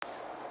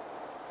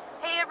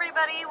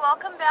everybody.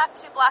 Welcome back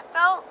to Black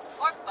Belts.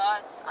 Or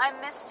Buzz.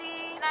 I'm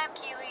Misty. And I'm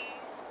Keely.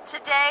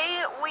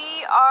 Today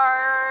we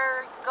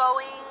are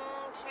going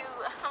to,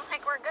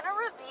 we're going to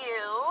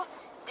review.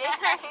 We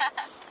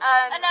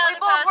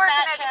both work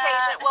in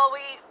education. Chat. Well, we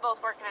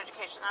both work in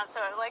education,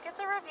 so it's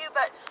a review,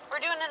 but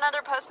we're doing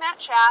another post-mat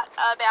chat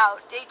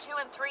about day 2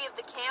 and 3 of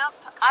the camp.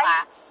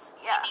 Class.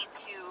 We need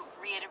to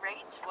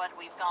reiterate what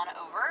we've gone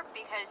over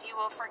because you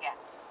will forget.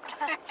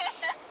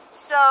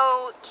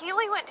 So,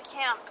 Keely went to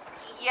camp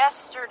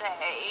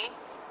yesterday,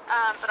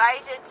 but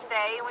I did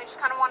today, and we just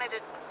kind of wanted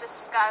to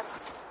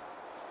discuss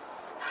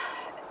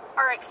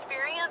our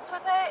experience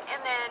with it,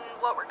 and then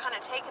what we're kind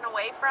of taking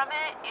away from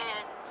it,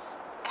 and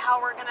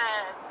how we're going to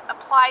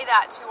apply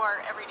that to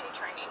our everyday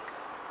training.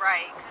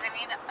 Right, because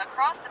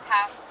across the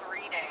past 3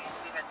 days,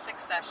 we've had 6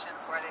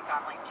 sessions where they've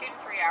gone 2 to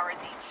 3 hours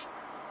each,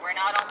 where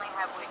not only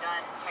have we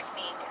done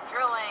technique and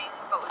drilling,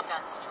 but we've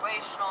done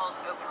situationals,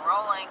 open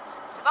rolling.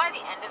 So by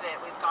the end of it,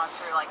 we've gone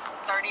through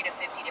 30 to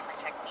 50 different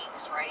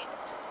techniques, right?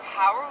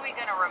 How are we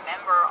going to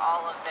remember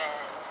all of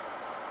it?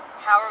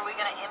 How are we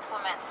going to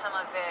implement some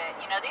of it?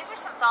 These are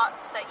some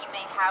thoughts that you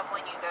may have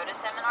when you go to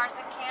seminars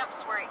and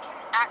camps where it can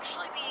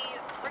actually be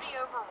pretty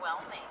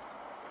overwhelming.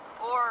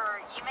 Or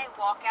you may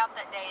walk out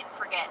that day and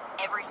forget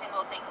every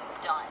single thing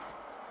you've done.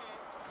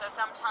 Mm-hmm. So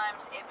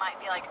sometimes it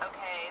might be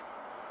okay,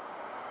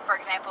 for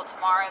example,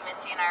 tomorrow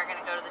Misty and I are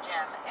going to go to the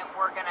gym and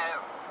we're going to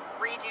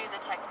redo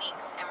the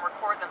techniques and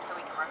record them so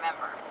we can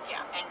remember.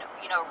 Yeah. And,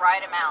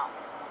 write them out.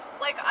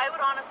 I would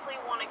honestly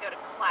want to go to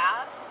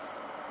class,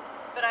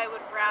 but I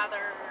would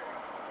rather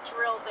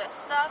drill this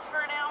stuff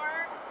for an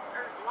hour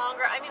or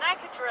longer. I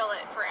could drill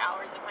it for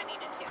hours if I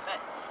needed to,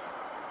 but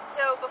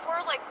so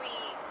before we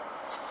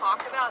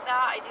talk about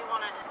that, I do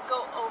want to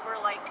go over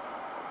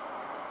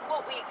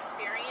what we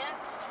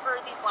experienced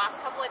for these last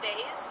couple of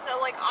days. So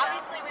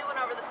obviously we went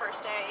over the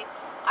first day.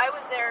 I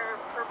was there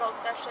for both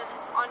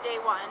sessions on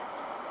day 1.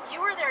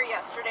 You were there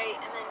yesterday,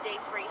 and then day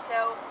 3.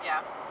 So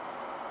yeah,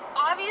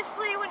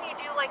 obviously when you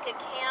do a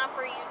camp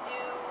or you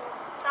do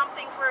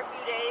something for a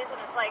few days and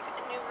it's a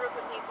new group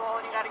of people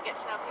and you got to get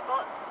to know people,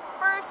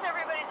 first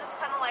everybody's just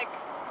kind of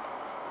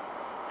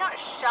not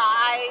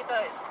shy,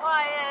 but it's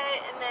quiet,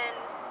 and then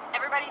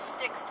everybody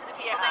sticks to the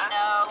people they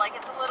know.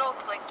 It's a little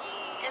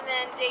cliquey. And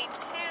then day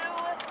 2,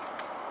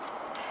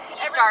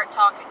 you start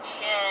talking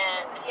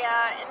shit.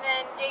 Yeah, and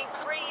then day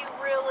 3, you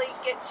really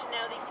get to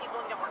know these people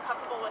and get more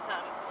comfortable with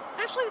them.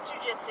 Especially with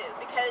jiu-jitsu,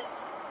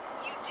 because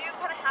you do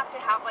kind of have to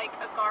have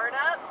a guard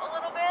up a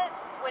little bit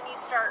when you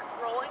start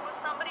rolling with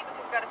somebody,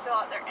 because you got to feel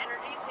out their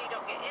energy so you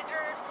don't get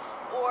injured,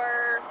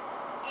 or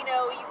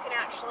you can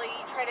actually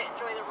try to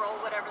enjoy the roll,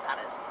 whatever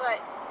that is. But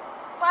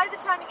by the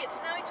time you get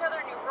to know each other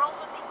and you roll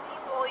with these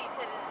people, you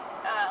can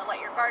let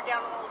your guard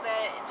down a little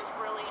bit and just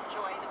really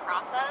enjoy the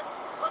process.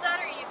 Well, that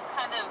or you've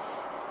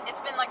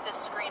it's been this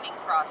screening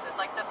process.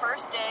 The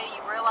first day,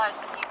 you realize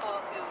the people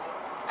who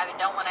either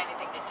don't want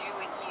anything to do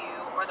with you,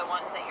 or the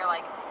ones that you're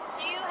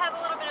you have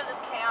a little bit of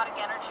this chaotic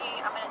energy,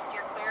 I'm going to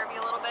steer clear of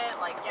you a little bit.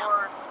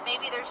 Or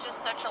maybe there's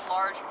just such a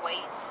large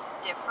weight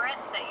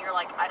difference that you're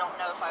I don't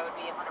know if I would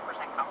be 100%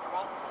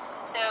 comfortable.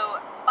 So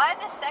by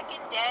the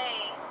second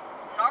day,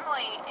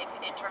 normally, if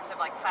in terms of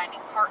finding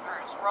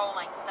partners,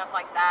 rolling, stuff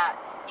like that,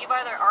 you've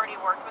either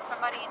already worked with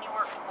somebody and you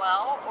worked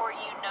well, or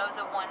you know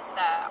the ones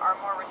that are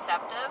more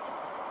receptive,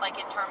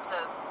 in terms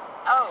of,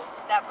 oh,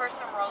 that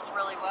person rolls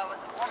really well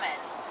with a woman.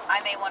 I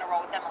may want to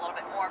roll with them a little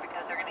bit more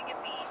because they're going to give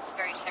me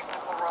very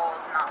technical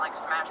rolls, not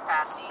smash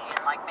passy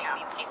and make me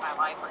hate my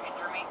life or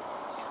injure me.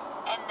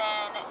 And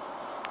then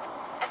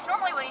it's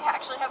normally when you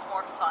actually have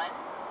more fun,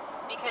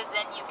 because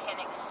then you can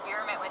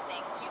experiment with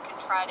things. You can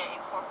try to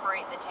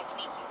incorporate the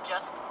technique you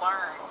just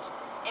learned.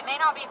 It may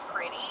not be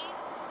pretty,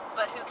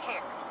 but who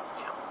cares?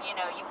 Yeah.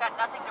 You've got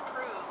nothing to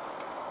prove.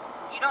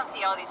 You don't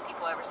see all these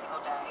people every single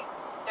day.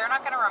 They're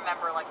not going to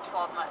remember 12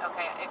 months.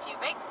 Okay, if you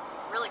make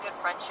really good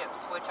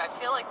friendships, which I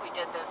feel like we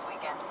did this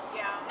weekend.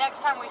 Yeah.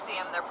 Next time we see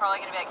them, they're probably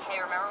going to be hey,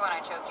 remember when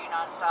I choked you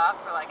nonstop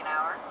for an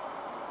hour?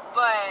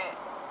 But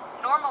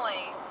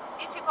normally,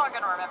 these people aren't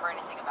going to remember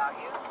anything about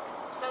you.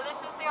 So this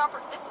is you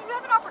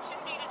have an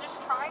opportunity to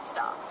just try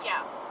stuff.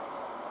 Yeah.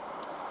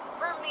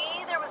 For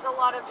me, there was a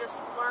lot of just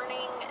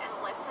learning and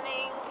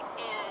listening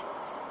and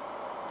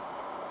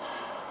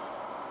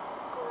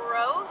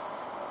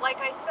growth.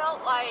 I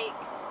felt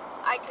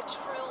I could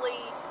truly,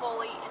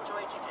 fully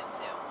enjoy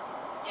jiu-jitsu.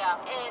 Yeah.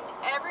 And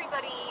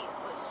everybody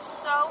was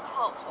so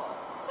helpful.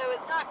 So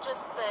it's not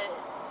just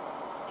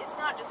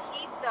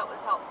Heath that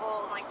was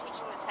helpful in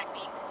teaching the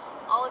technique.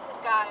 All of his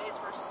guys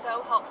were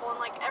so helpful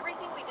in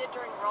everything we did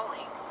during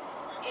rolling.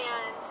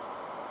 And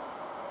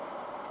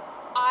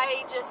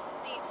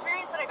the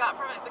experience that I got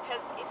from it,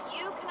 because if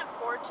you can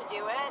afford to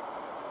do it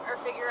or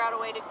figure out a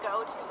way to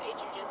go to a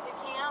jiu-jitsu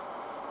camp,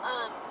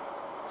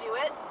 do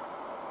it,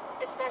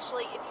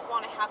 especially if you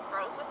want to have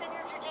growth within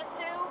your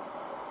jiu-jitsu,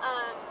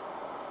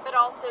 but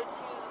also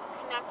to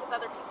connect with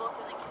other people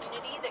within the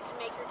community that can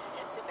make your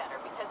jiu-jitsu better,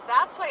 because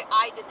that's why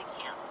I did the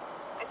camp.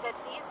 I said,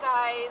 these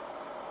guys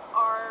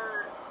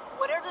are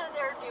whatever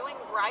they're doing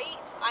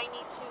right, I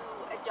need to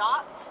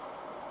adopt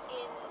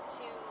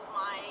into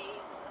my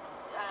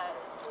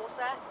tool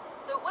set.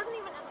 So it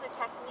wasn't even just the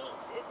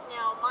techniques, it's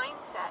now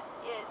mindset.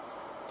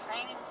 It's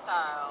training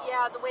style.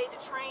 Yeah, the way to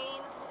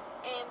train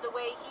and the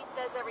way he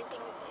does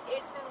everything.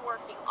 It's been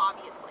working,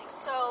 obviously.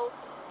 So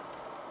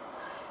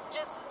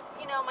just,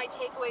 my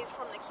takeaways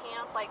from the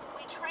camp, like,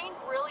 we trained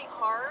really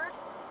hard,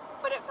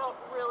 but it felt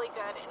really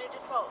good, and it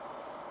just felt,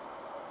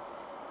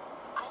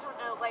 I don't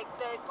know, like,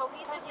 the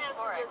cohesiveness.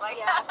 Euphoric, just, like,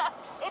 yeah,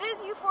 it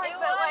is euphoric, It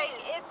but was. like,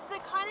 it's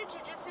the kind of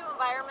jiu-jitsu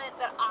environment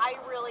that I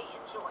really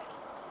enjoy,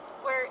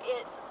 where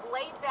it's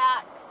laid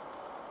back.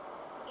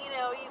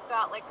 You've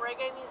got like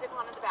reggae music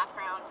on in the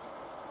background.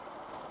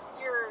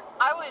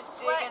 I was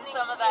sweating digging and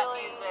some of that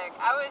feeling- music.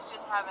 I was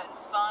just having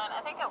fun.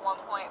 I think at one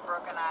point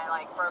Brooke and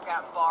I broke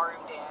out in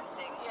ballroom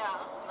dancing, Yeah.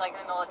 like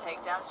in the middle of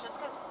takedowns, just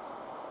because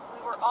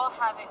we were all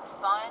having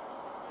fun.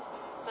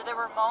 So there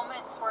were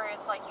moments where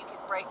it's like you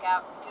could break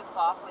out and goof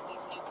off with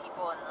these new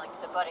people and like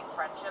the budding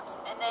friendships,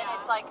 and then Yeah.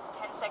 it's like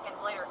 10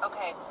 seconds later,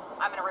 okay,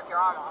 I'm gonna rip your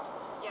arm off.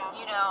 Yeah.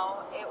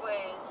 It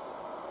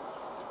was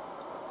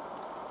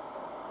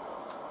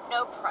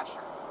no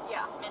pressure.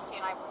 Yeah. Misty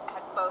and I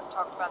had both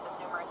talked about this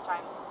numerous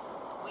times.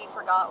 We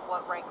forgot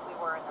what rank we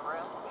were in the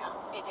room. Yeah.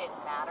 It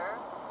didn't matter.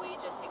 We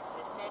just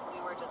existed.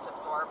 We were just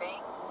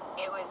absorbing.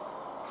 It was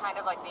kind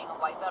of like being a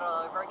white belt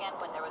all over again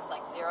when there was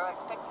like zero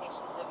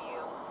expectations of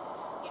you.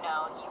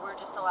 You were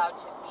just allowed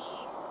to be.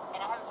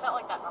 And I haven't felt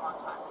like that in a long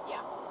time.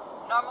 Yeah.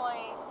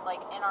 Normally,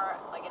 like in our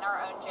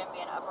own gym,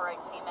 being upper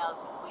ranked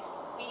females, we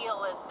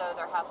feel as though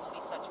there has to be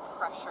such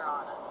pressure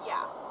on us.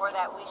 Yeah. Or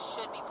that we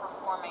should be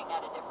performing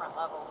at a different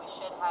level. We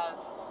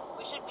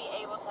should be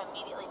able to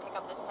immediately pick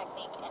up this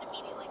technique and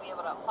immediately be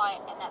able to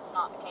apply it, and that's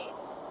not the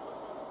case.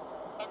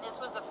 And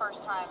this was the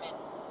first time in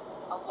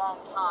a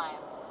long time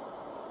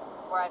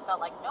where I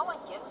felt like no one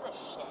gives a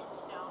shit.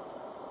 No.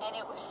 And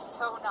it was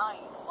so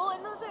nice. Well,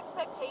 and those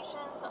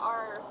expectations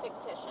are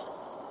fictitious.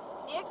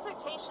 The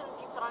expectations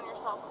you put on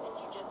yourself in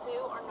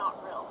jiu-jitsu are not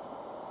real.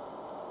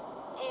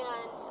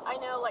 And I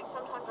know, like,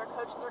 sometimes our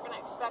coaches are going to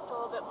expect a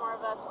little bit more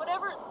of us.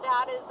 Whatever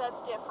that is,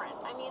 that's different.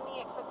 I mean,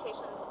 the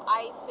expectations,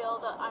 I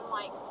feel that I'm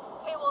like,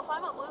 okay, well, if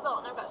I'm a blue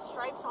belt and I've got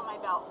stripes on my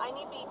belt, I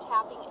need to be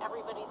tapping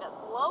everybody that's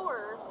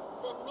lower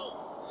than me.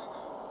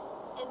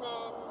 And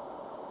then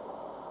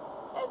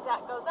as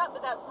that goes up,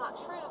 but that's not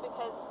true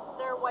because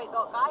there are white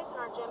belt guys in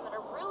our gym that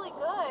are really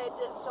good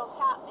that still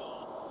tap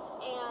me.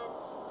 And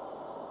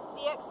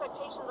the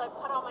expectations I've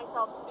put on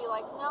myself to be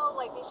like, no,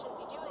 like, they shouldn't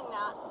be doing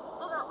that,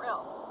 those aren't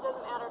real. It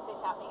doesn't matter if they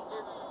tap me.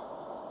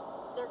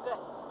 They're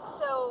good.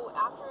 So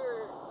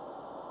after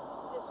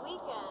this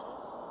weekend,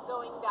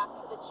 going back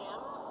to the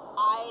gym,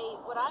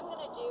 what I'm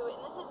going to do,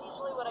 and this is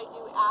usually what I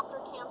do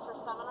after camps or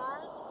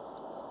seminars,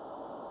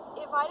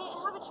 if I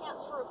didn't have a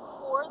chance to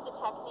record the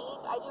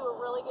technique, I do a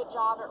really good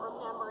job at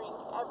remembering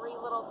every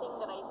little thing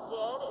that I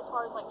did as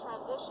far as like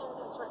transitions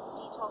and certain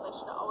details I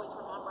should always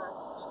remember.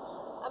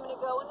 I'm going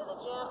to go into the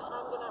gym and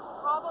I'm going to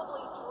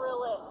probably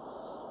drill it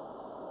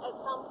at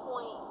some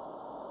point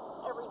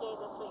every day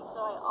this week.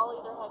 So I'll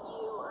either have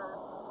you or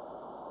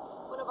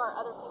one of our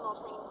other female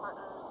training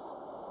partners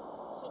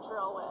to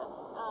drill with.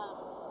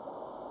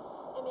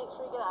 And make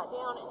sure you get that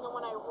down. And then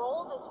when I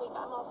roll this week,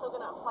 I'm also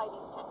going to apply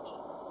these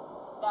techniques.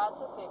 That's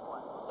a big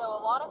one. So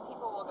a lot of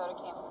people will go to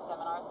camps and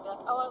seminars and be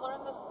like, oh, I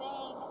learned this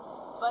thing,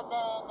 but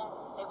then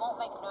they won't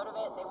make note of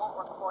it, they won't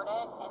record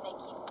it, and they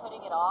keep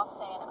putting it off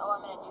saying, oh,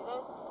 I'm going to do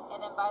this,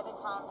 and then by the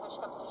time push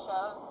comes to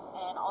shove,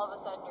 and all of a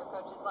sudden your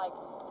coach is like,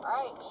 all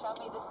right, show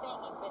me this thing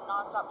you've been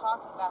nonstop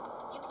talking about,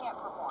 you can't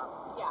perform.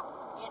 Yeah.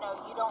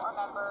 You don't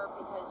remember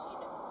because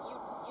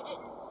you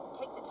didn't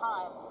take the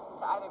time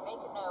to either make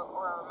a note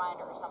or a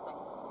reminder or something.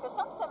 Because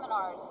some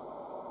seminars,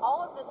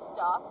 all of the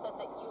stuff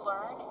that you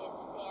learn is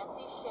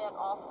fancy shit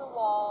off the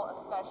wall of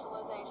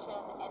specialization,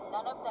 and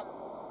none of them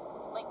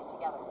link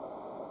together.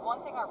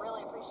 One thing I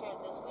really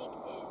appreciated this week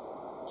is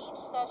each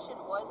session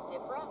was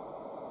different,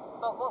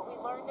 but what we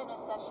learned in a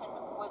session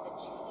was a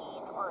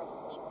chain or a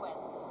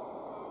sequence.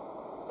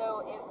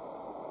 So it's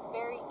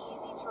very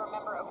easy to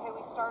remember, okay,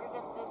 we started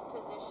in this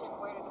position,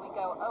 where did we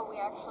go? Oh, we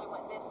actually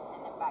went this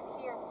and then back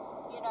here.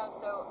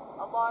 So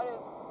a lot of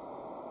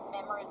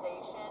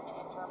memorization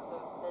in terms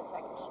of the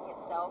technique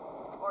itself,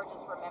 or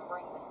just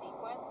remembering the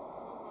sequence,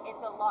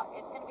 it's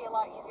going to be a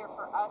lot easier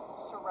for us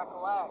to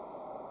recollect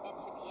and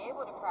to be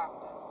able to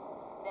practice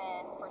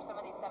than for some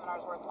of these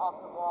seminars where it's off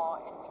the wall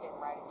and we didn't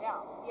write it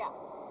down. Yeah.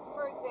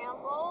 For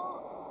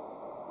example,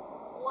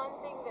 one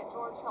thing that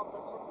George helped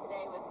us with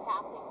today with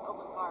passing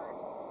open guard,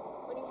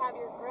 when you have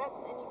your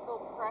grips and you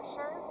feel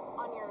pressure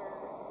on your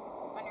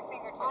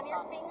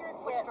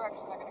fingertips, which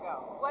direction they're going to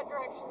go. What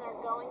direction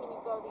they're going, and you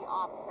go the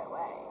opposite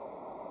way.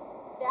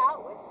 That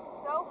was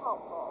so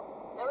helpful.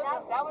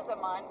 That was a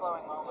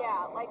mind-blowing moment.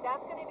 Yeah, like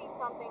that's going to be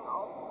something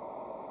I'll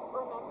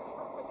remember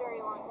for a very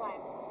long time.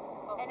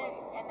 Hopefully.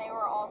 And they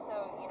were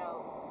also,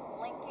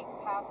 linking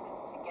passes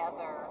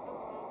together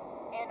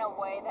in a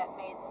way that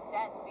made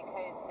sense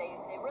because they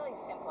really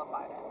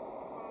simplified it.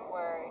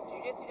 Where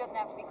jiu-jitsu doesn't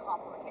have to be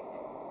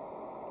complicated.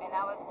 And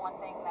that was one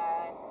thing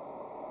that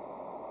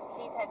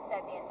Keith had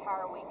said the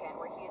entire weekend,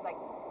 where he was like,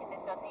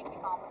 this doesn't need to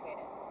be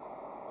complicated.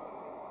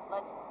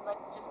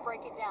 Let's just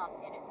break it down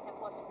in its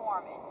simplest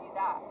form and do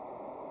that.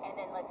 And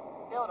then let's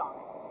build on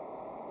it.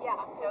 Yeah.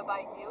 So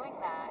by doing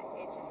that,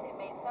 it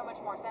made so much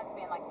more sense,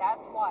 being like,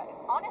 that's why.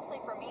 Honestly,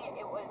 for me,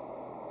 it was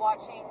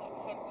watching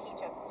him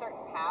teach a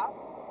certain pass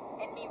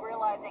and me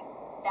realizing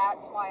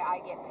that's why I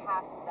get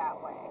passed that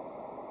way.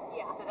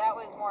 Yeah. So that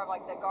was more of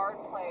like the guard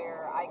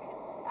player. I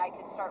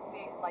could start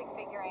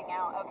figuring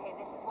out, okay,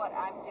 this is what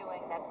I'm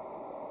doing that's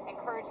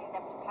encouraging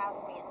them to pass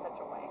me in such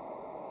a way.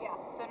 Yeah.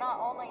 So not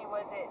only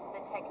was it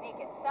the technique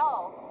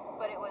itself,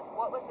 but it was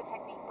what was the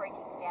technique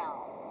breaking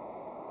down.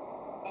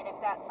 And if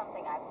that's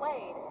something I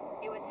played,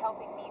 it was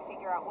helping me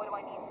figure out what do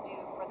I need to do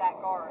for that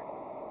guard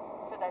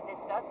so that this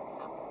doesn't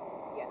happen.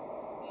 Yes.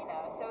 You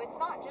know, so it's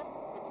not just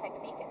the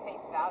technique at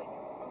face value.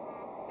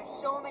 Mm-hmm. There's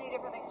so many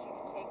different things you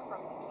can take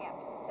from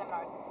camps and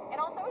seminars.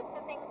 And also it's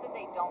the things that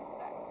they don't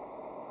say.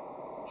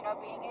 You know,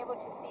 being able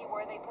to see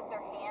where they put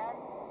their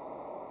hands,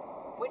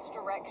 which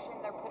direction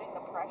they're putting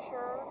the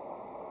pressure,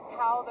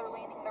 how they're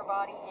leaning their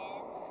body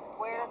in,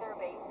 where their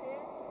base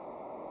is.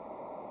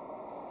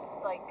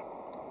 Like,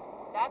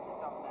 that's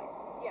its own thing.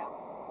 Yeah.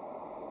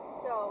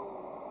 So,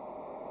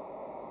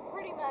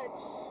 pretty much,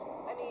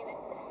 I mean,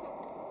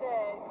 the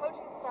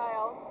coaching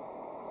style,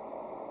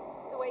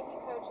 the way he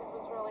coaches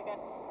was really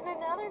good. And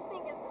another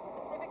thing is the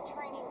specific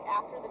training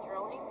after the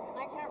drilling. And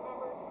I can't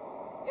remember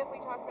if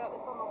we talked about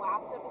this on the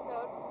last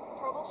episode.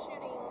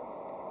 Troubleshooting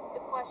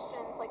the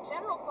questions, like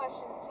general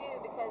questions too,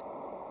 because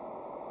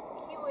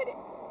he would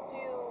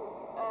do,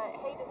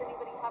 hey, does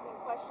anybody have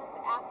any questions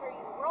after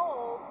you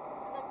rolled?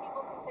 So then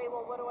people can say,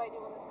 well, what do I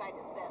do when this guy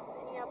does this?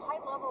 And you have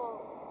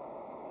high-level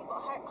people,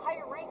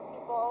 higher-ranked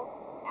people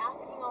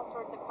asking all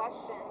sorts of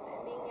questions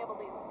and being able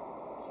to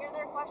hear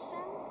their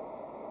questions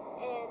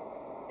and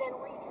then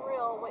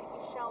re-drill what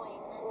he's showing,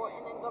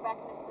 and then go back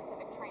into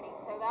specific training.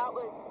 So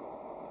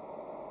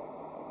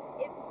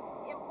it's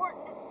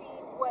important to see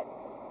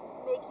what's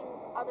making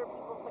other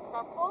people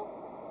successful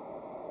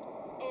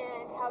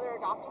and how they're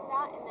adopting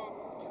that, and then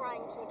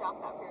trying to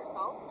adopt that for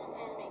yourself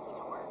and making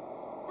it work.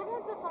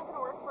 Sometimes that's not going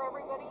to work for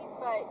everybody,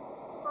 but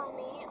for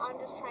me, I'm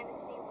just trying to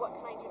see what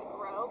can I do to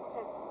grow,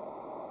 because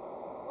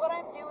what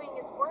I'm doing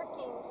is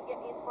working to get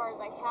me as far as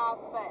I have,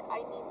 but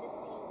I need to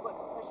see what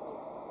can push me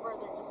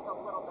further just a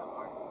little bit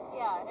more.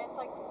 Yeah, and it's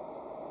like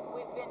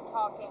we've been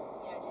talking,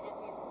 you know,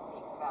 jiu-jitsu's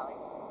peaks and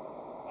valleys.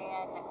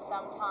 And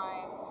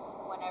sometimes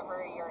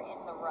whenever you're in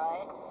the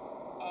rut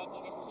and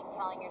you just keep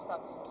telling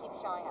yourself, just keep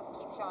showing up,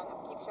 keep showing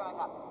up, keep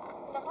showing up.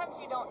 Sometimes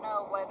you don't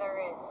know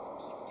whether it's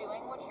keep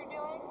doing what you're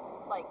doing,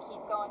 like keep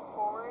going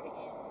forward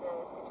in the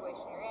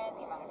situation you're in,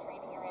 the amount of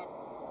training you're in,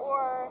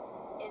 or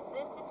is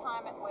this the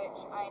time at which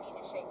I need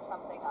to shake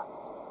something up?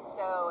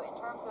 So in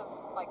terms of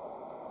like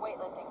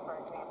weightlifting, for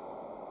example,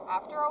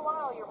 after a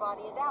while your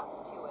body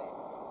adapts to it.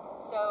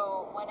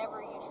 So whenever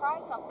you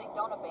try something,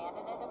 don't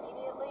abandon it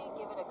immediately.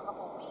 Give it a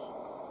couple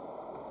weeks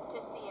to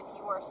see if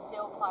you are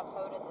still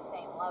plateaued at the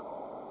same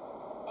level.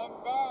 And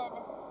then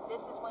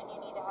this is when you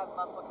need to have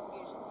muscle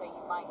confusion. So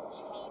you might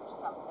change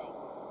something,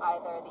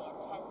 either the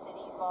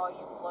intensity,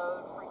 volume,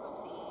 load,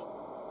 frequency,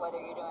 whether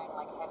you're doing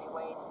like heavy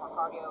weights, more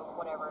cardio,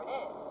 whatever it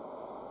is.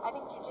 I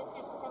think jiu-jitsu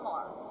is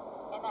similar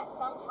in that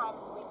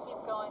sometimes we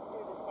keep going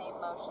through the same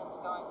motions,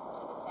 going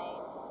to the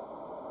same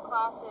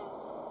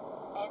classes,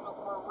 and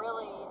we're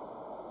really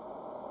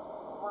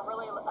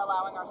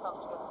allowing ourselves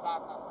to go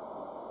stagnant.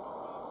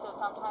 So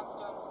sometimes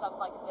doing stuff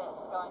like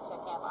this, going to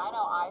a camp, I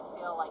know I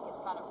feel like it's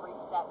kind of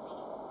reset me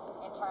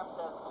in terms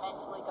of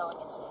mentally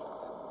going into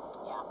jiu-jitsu.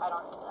 Yeah. I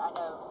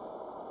know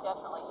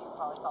definitely you've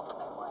probably felt the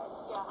same way.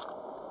 Yeah.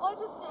 Well, I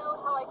just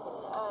know how I can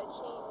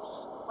change,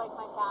 like,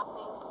 my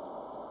passing,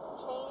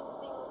 chain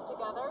things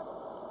together.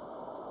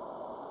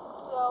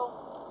 So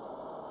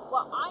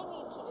what I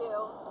need to do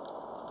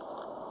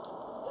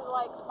is,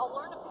 like, I'll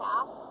learn a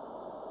pass,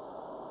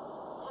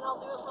 and I'll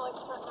do it for like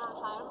a certain amount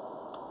of time.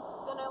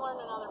 Then I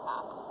learn another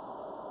pass.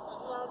 And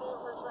then I'll do it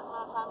for a certain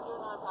amount of time, do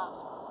another pass.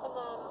 And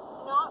then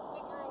not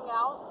figuring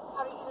out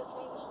how to either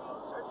change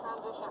things or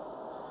transition.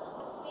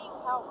 And seeing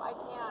how I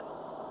can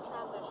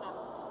transition.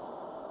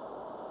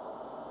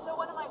 So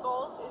one of my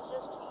goals is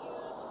just to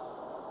use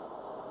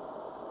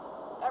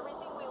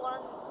everything we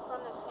learned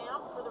from this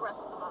camp for the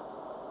rest of the month.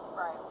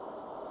 Right.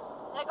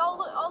 Like,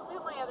 I'll do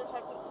my other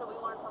techniques that we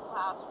learned from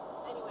class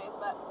anyways,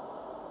 but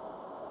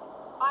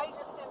I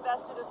just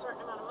invested a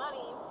certain amount of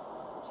money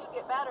to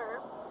get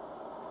better,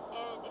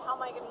 and how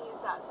am I going to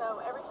use that? So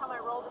every time I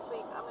roll this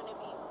week, I'm going to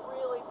be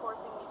really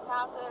forcing these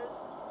passes,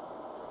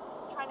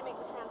 trying to make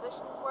the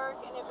transitions work,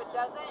 and if it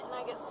doesn't and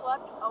I get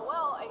swept, oh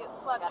well, I get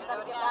swept. I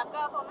got to get back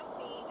up on my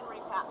feet and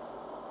repass.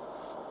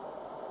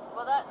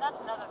 Well,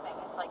 that's another thing.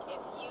 It's like,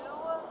 if you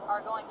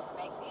are going to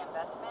make the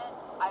investment,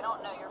 I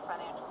don't know your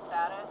financial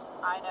status.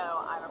 I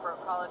know I'm a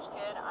broke college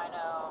kid. I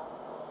know,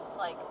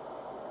 like,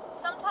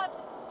 sometimes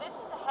this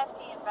is a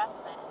hefty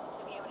investment to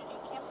be able to do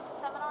camps and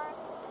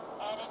seminars,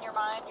 and in your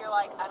mind you're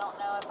like, I don't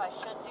know if I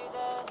should do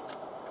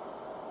this.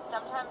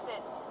 Sometimes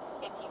it's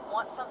if you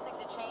want something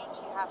to change,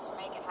 you have to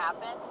make it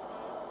happen.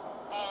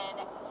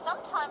 And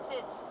sometimes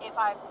it's, if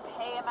I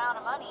pay amount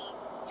of money,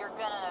 you're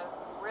gonna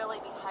really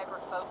be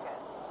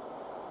hyper-focused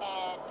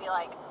and be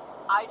like,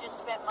 I just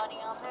spent money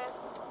on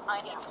this,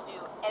 I need to do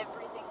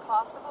everything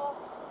possible.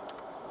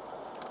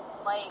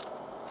 Like,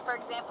 for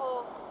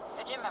example,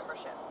 a gym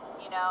membership.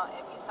 You know,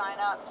 if you sign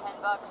up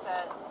 $10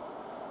 at,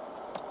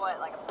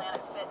 like a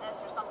Planet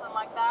Fitness or something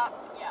like that.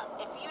 Yeah.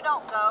 If you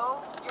don't go,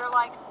 you're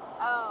like,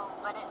 oh,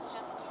 but it's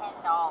just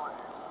 $10.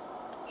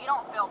 You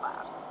don't feel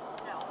bad.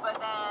 No.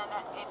 But then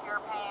if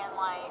you're paying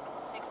like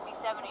 $60,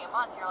 $70 a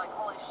month, you're like,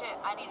 holy shit,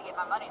 I need to get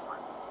my money's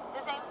worth.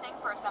 The same thing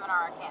for a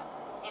seminar or camp.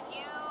 If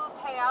you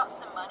pay out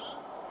some money,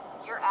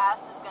 your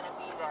ass is going to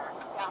be there.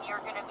 Yeah. And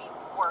you're going to be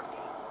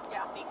working.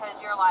 Yeah.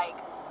 Because you're like,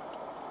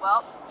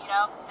 well, you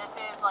know, this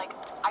is like,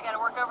 I got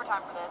to work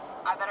overtime for this.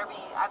 I better be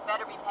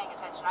paying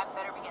attention. I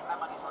better be getting my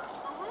money's worth.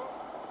 Mm-hmm.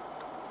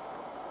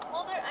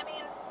 Well, there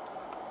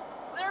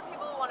are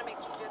people who want to make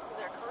jiu-jitsu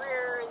their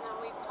career, and then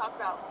we've talked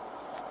about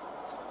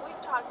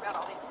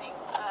all these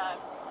things.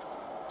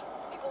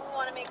 People who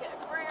want to make it a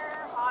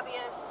career,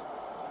 hobbyists.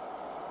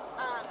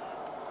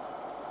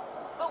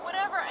 But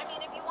whatever, I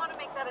mean, if you want to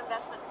make that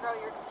investment to grow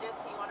your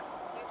jiu-jitsu, you want to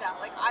do that.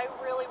 Like, I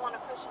really want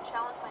to push and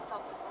challenge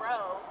myself to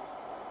grow.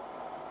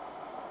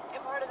 And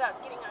part of that's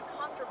getting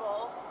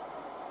uncomfortable,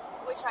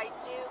 which I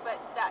do,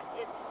 but that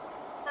it's,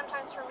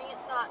 sometimes for me,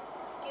 it's not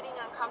getting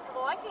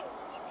uncomfortable. You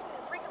can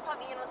freaking put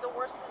me in the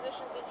worst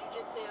positions in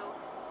jiu-jitsu,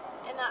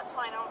 and that's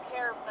fine, I don't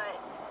care, but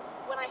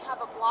when I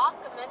have a block,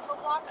 a mental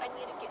block, I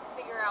need to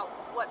figure out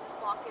what this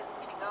block is and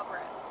getting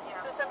over it. Yeah.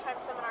 So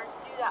sometimes seminars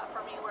do that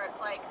for me, where it's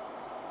like,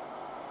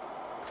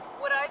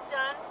 what I've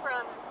done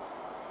from,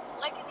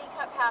 like a knee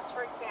cut pass,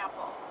 for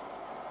example,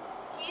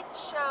 Heath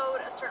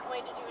showed a certain way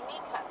to do a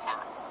knee cut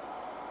pass.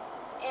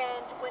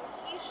 And when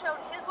he showed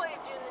his way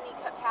of doing the knee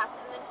cut pass,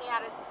 and then he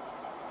added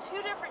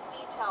two different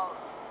details.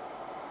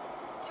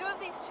 Two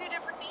of these two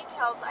different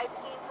details I've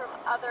seen from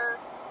other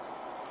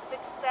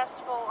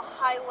successful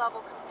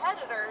high-level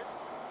competitors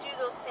do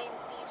those same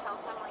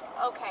details. And I'm like,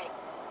 okay,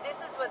 this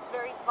is what's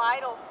very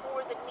vital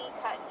for the knee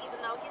cut.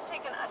 Even though he's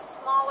taken a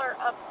smaller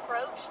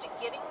approach to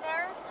getting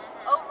there,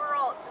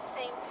 overall it's the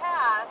same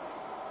pass.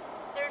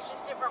 There's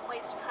just different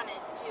ways to kind of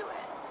do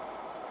it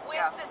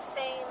with the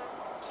same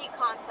key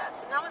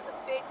concepts. And that was a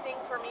big thing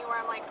for me, where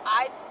I'm like,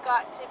 I've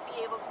got to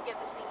be able to get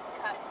this knee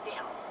cut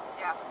down.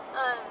 Yeah.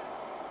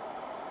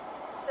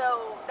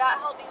 So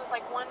that helped me with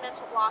like one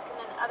mental block, and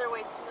then other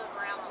ways to move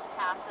around those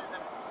passes.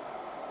 And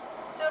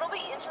so it'll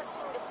be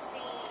interesting to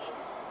see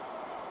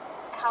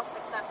how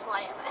successful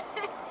I am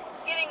at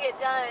getting it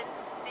done.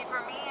 See,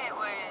 for me, it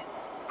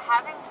was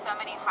having so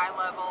many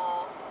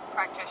high-level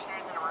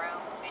practitioners in a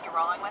room, and you're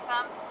rolling with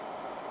them.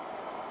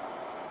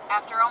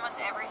 After almost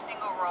every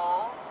single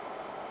roll,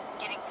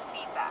 getting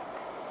feedback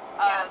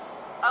of,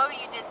 oh,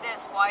 you did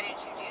this, why did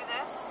you do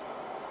this?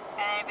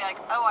 And then it'd be like,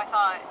 oh, I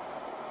thought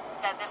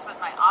that this was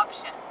my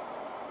option.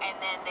 And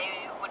then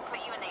they would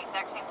put you in the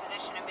exact same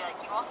position and be like,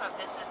 you also have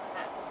this, this, and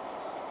this.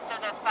 So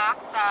the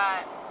fact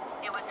that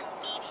it was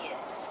immediate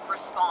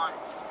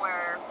response,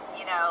 where,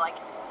 you know, like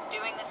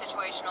doing the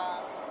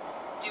situationals,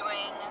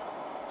 doing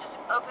just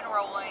open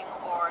rolling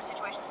or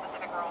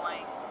situation-specific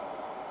rolling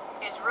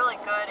is really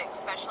good,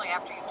 especially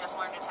after you've just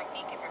learned a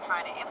technique if you're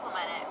trying to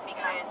implement it,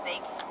 because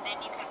then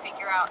you can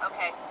figure out,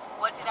 okay,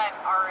 what did I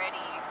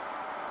already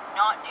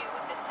not do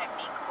with this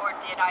technique, or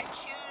did I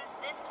choose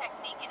this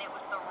technique and it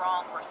was the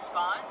wrong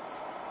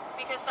response?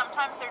 Because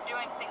sometimes they're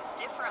doing things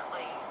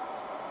differently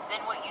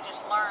than what you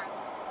just learned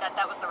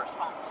that was the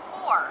response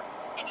for,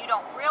 and you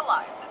don't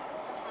realize it.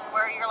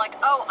 Where you're like,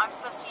 oh, I'm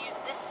supposed to use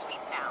this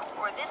sweep now,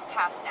 or this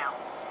pass now.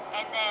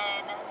 And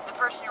then the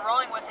person you're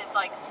rolling with is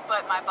like,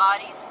 but my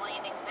body's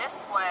leaning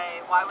this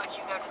way, why would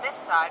you go to this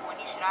side when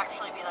you should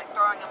actually be like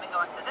throwing them and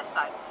going to this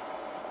side?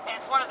 And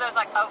it's one of those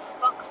like, oh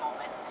fuck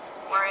moments,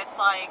 where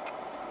it's like,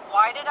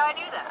 why did I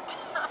do that?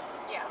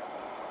 Yeah.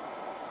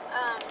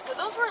 So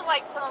those were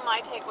like some of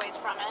my takeaways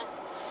from it,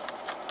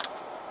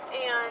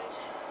 and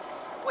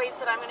ways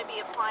that I'm going to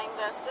be applying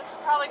this. This is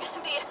probably going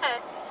to be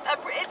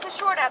it's a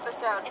short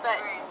episode, but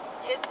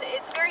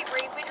it's very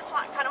brief. We just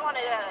wanted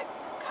to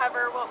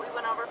cover what we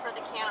went over for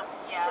the camp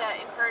to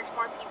encourage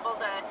more people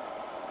to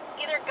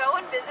either go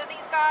and visit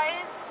these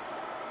guys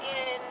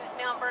in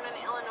Mount Vernon,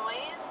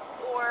 Illinois,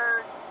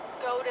 or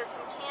go to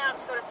some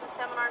camps, go to some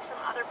seminars from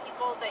other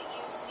people that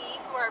you see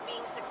who are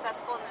being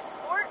successful in this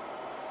sport.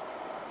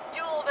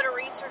 Do a little bit of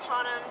research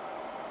on them.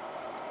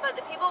 But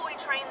the people we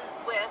train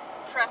with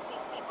trust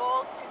these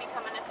people to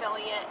become an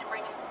affiliate and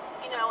bring them,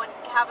 and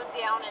have them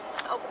down and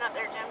open up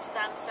their gym to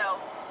them. So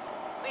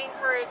we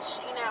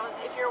encourage,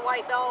 if you're a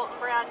white belt and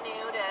brand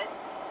new, to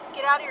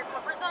get out of your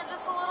comfort zone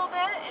just a little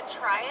bit and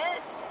try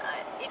it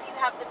if you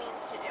have the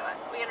means to do it.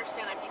 We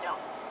understand if you don't.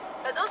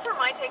 But those were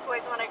my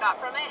takeaways and what I got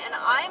from it. And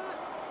I'm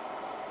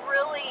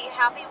really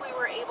happy we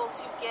were able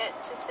to get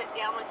to sit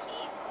down with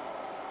Heath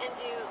and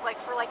do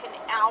for an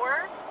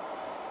hour.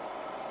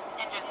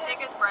 And just pick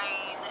his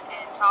brain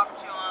and talk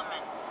to him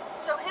and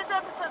So his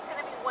episode's going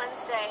to be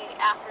Wednesday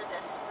after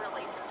this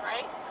releases,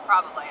 right?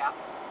 Probably, yeah.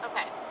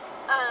 Okay.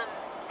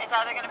 It's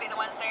either going to be the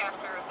Wednesday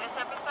after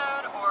this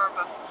episode or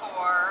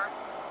before.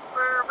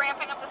 We're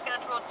ramping up the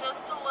schedule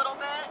just a little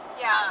bit.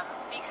 Yeah.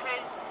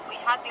 Because we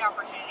had the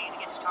opportunity to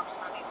get to talk to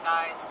some of these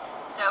guys.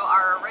 So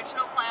our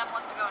original plan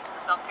was to go into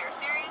the self-care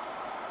series.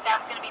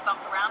 That's going to be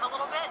bumped around a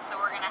little bit.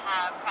 So we're going to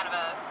have kind of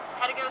a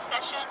pedago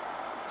session,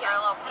 or a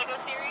little pedago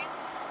series,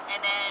 and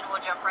then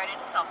we'll jump right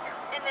into self-care.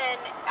 And then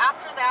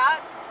after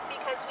that,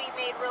 because we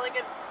made really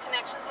good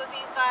connections with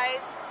these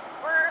guys,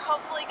 we're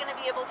hopefully going to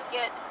be able to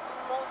get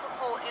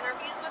multiple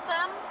interviews with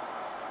them,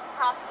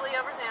 possibly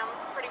over Zoom,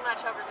 pretty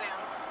much over Zoom.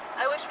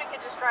 I wish we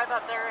could just drive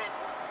up there and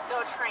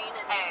go train.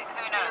 And hey,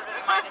 who knows?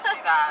 We might just do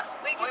that.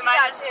 We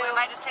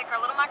might just take our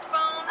little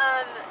microphone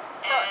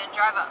and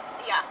drive up.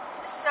 Yeah.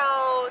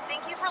 So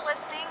thank you for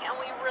listening, and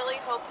we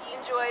really hope you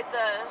enjoyed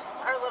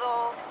our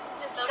little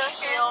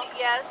discussion.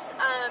 Yes.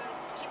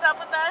 Keep up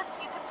with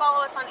us. You can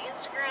follow us on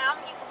Instagram.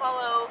 You can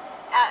follow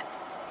at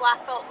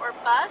Black Belt or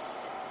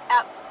Bust,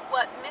 at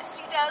What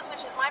Misty Does,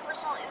 which is my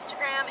personal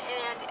Instagram,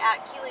 and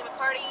at Keely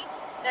McCarty.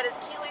 That is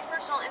Keely's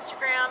personal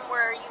Instagram,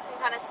 where you can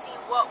kind of see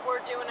what we're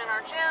doing in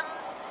our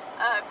gyms,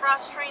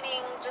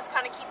 cross-training, just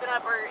kind of keeping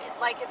up, or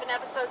like if an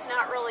episode's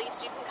not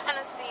released, you can kind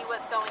of see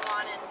what's going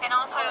on and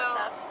also all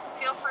that stuff.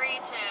 Feel free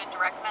to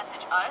direct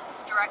message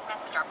us, direct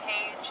message our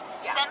page,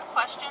 Yeah. send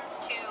questions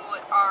to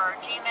our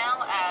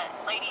Gmail at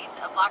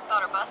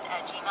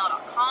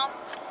ladiesofblackbeltorbust@gmail.com.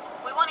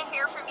 We want to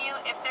hear from you.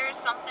 If there's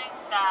something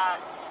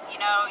that, you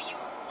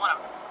want to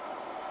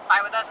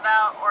fight with us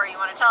about, or you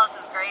want to tell us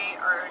is great,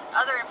 or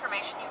other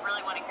information you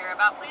really want to hear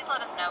about, please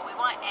let us know. We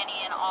want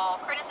any and all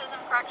criticism,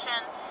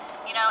 correction,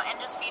 and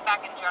just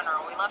feedback in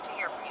general. We love to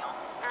hear from you.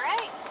 All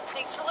right.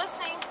 Thanks for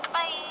listening.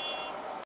 Bye.